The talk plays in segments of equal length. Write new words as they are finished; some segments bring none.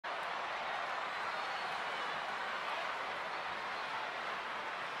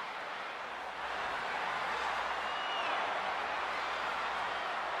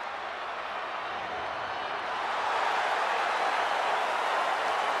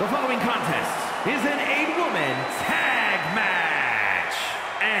The following contest is an 8-woman tag match.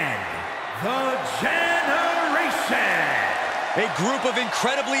 And the Generation. A group of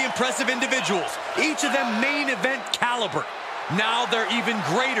incredibly impressive individuals, each of them main event caliber. Now they're even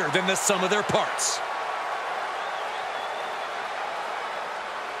greater than the sum of their parts.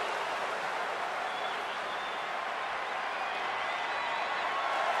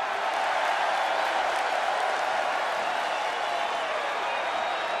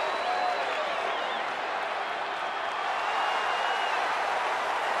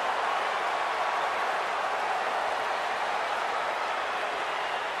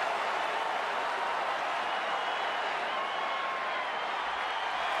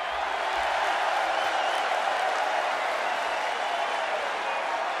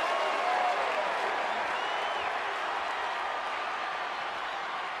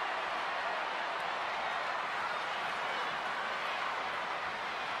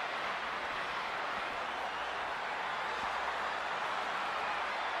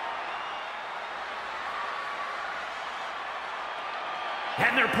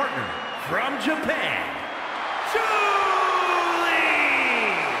 And their partner from Japan, Julie!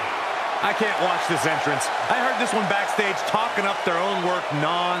 I can't watch this entrance. I heard this one backstage talking up their own work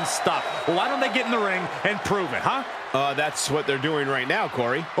non-stop. Well, why don't they get in the ring and prove it, huh? That's what they're doing right now,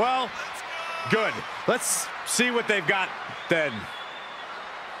 Corey. Well, good. Let's see what they've got then.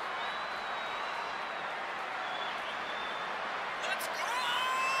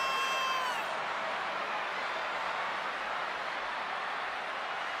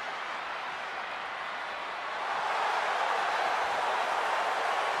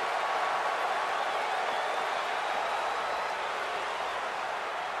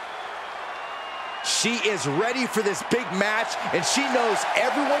 She is ready for this big match, and she knows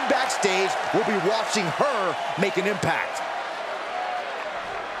everyone backstage will be watching her make an impact.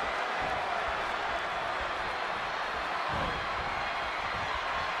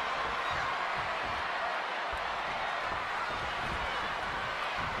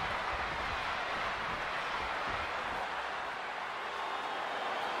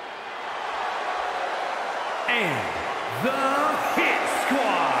 And the Hit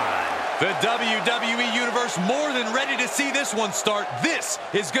Squad. The WWE Universe more than ready to see this one start. This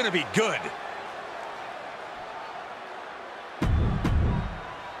is going to be good.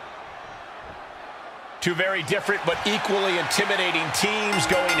 Two very different but equally intimidating teams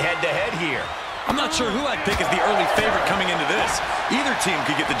going head-to-head here. I'm not sure who I'd pick as the early favorite coming into this. Either team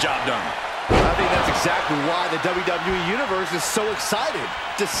could get the job done. I think that's exactly why the WWE Universe is so excited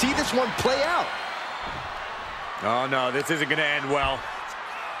to see this one play out. Oh, no, this isn't going to end well.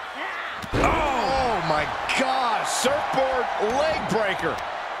 Oh, my gosh. Surfboard leg breaker.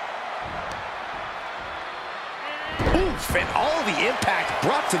 Oof, and all the impact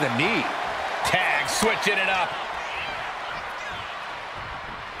brought to the knee. Tag switching it up.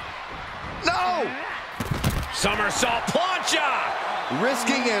 No! Somersault plancha.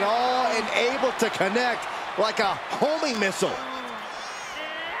 Risking it all and able to connect like a homing missile.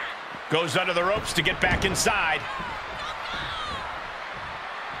 Goes under the ropes to get back inside.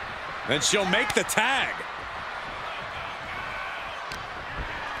 And she'll make the tag.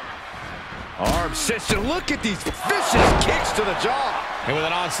 Arm system. Look at these vicious kicks to the jaw. And with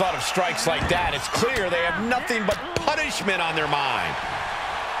an onslaught of strikes like that, it's clear they have nothing but punishment on their mind.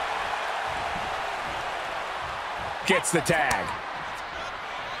 Gets the tag.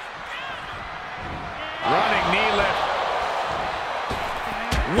 Running knee lift.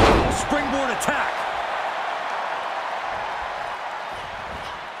 Whoa, springboard attack.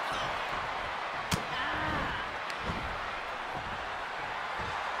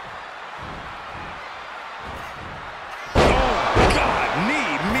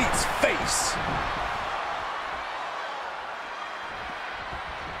 Face.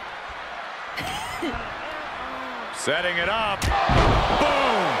 Setting it up.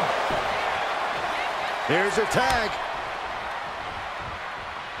 Boom! Here's her tag.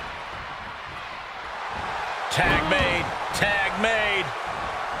 Tag made. Tag made.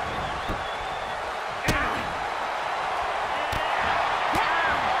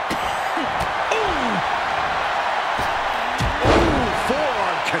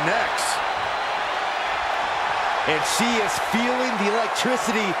 Connects. And she is feeling the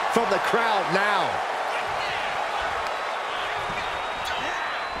electricity from the crowd now.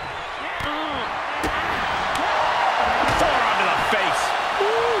 Forearm to the face.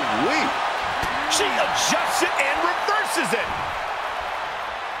 Ooh-wee. She adjusts it and reverses it.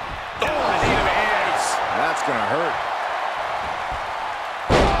 Oh, knee to the hands. That's gonna hurt.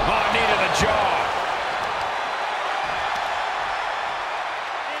 Oh, knee to the jaw.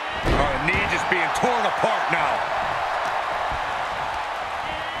 being torn apart now.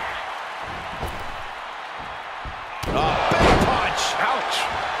 Big punch. Ouch.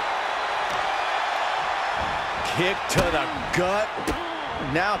 Kick to the gut.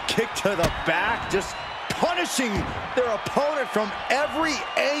 Now kick to the back. Just punishing their opponent from every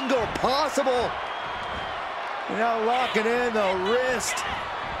angle possible. Now locking in the wrist.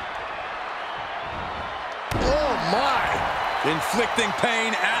 Oh, my. Inflicting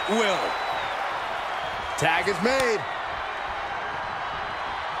pain at will. Tag is made.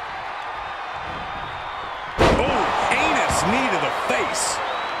 Oh, heinous knee to the face.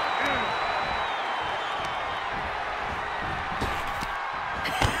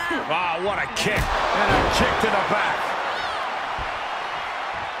 Wow, what a kick. And a kick to the back.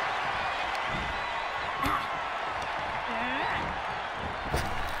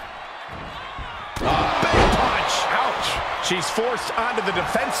 Big punch. Ouch. She's forced onto the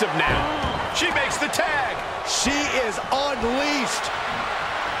defensive now. She makes the tag. She is unleashed.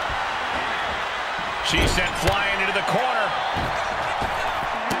 She's sent flying into the corner.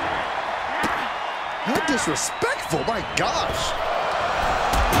 How disrespectful, my gosh.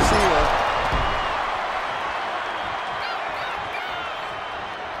 See ya.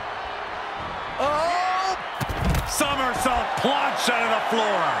 Oh! Somersault plunge out of the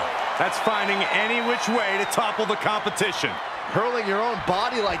floor. That's finding any which way to topple the competition. Hurling your own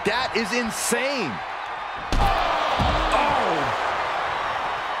body like that is insane. Oh!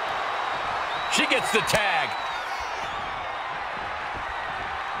 She gets the tag.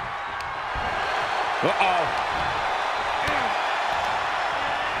 Uh-oh.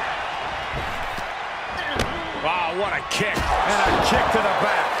 Wow, what a kick. And a kick to the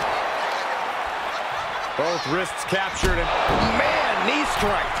back. Both wrists captured and Man, knee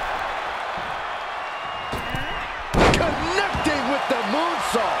strike. Connecting with the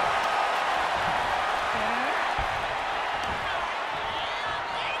moonsault.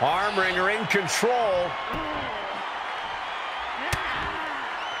 Arm wringer in control.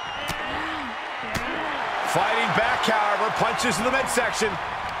 Fighting back, however, punches in the midsection.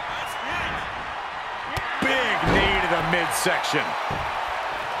 big knee to the midsection.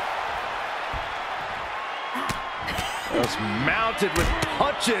 Just mounted with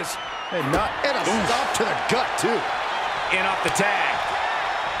punches and a stop to the gut too. In off the tag.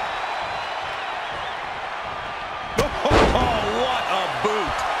 Oh, what a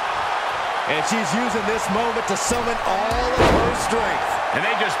boot. And she's using this moment to summon all of her strength. And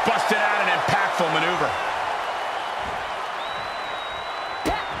they just busted out an impactful maneuver.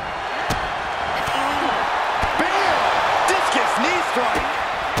 Bam! Discus knee strike.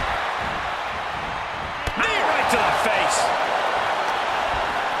 Knee right to the face.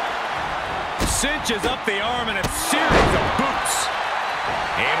 Cinches up the arm in a series of boots.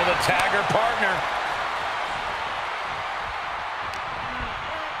 Able to tag her partner.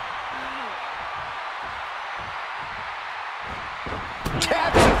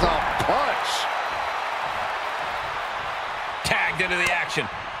 Catches a punch. Tagged into the action.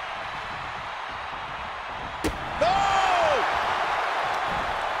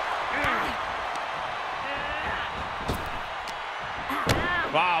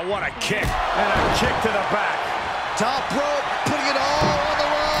 Wow, what a kick. And a kick to the back. Top rope, putting it all on the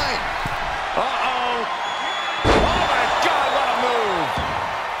line. Uh-oh. Oh, my God, what a move.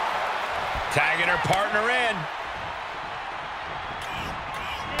 Tagging her partner in.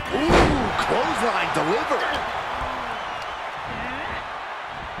 Ooh, clothesline delivered.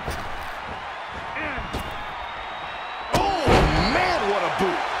 Oh, man, what a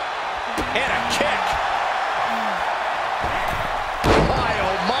boot. And a kick. My,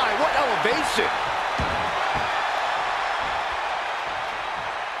 oh my, what elevation.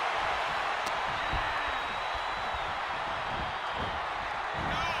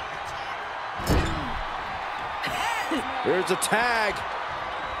 Here's a tag.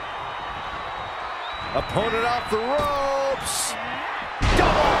 Opponent off the ropes.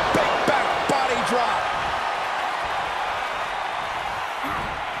 Double big back body drop.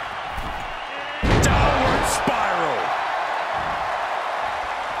 Downward spiral.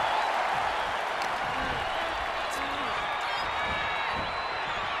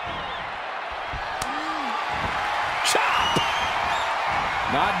 Chop.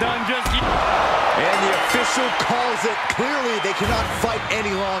 Not done just yet. And the official calls it. Clearly, they cannot fight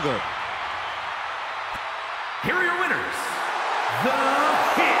any longer. Here are your winners, the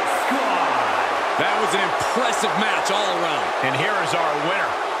Hit Squad. That was an impressive match all around. And here is our winner.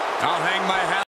 I'll hang my hat.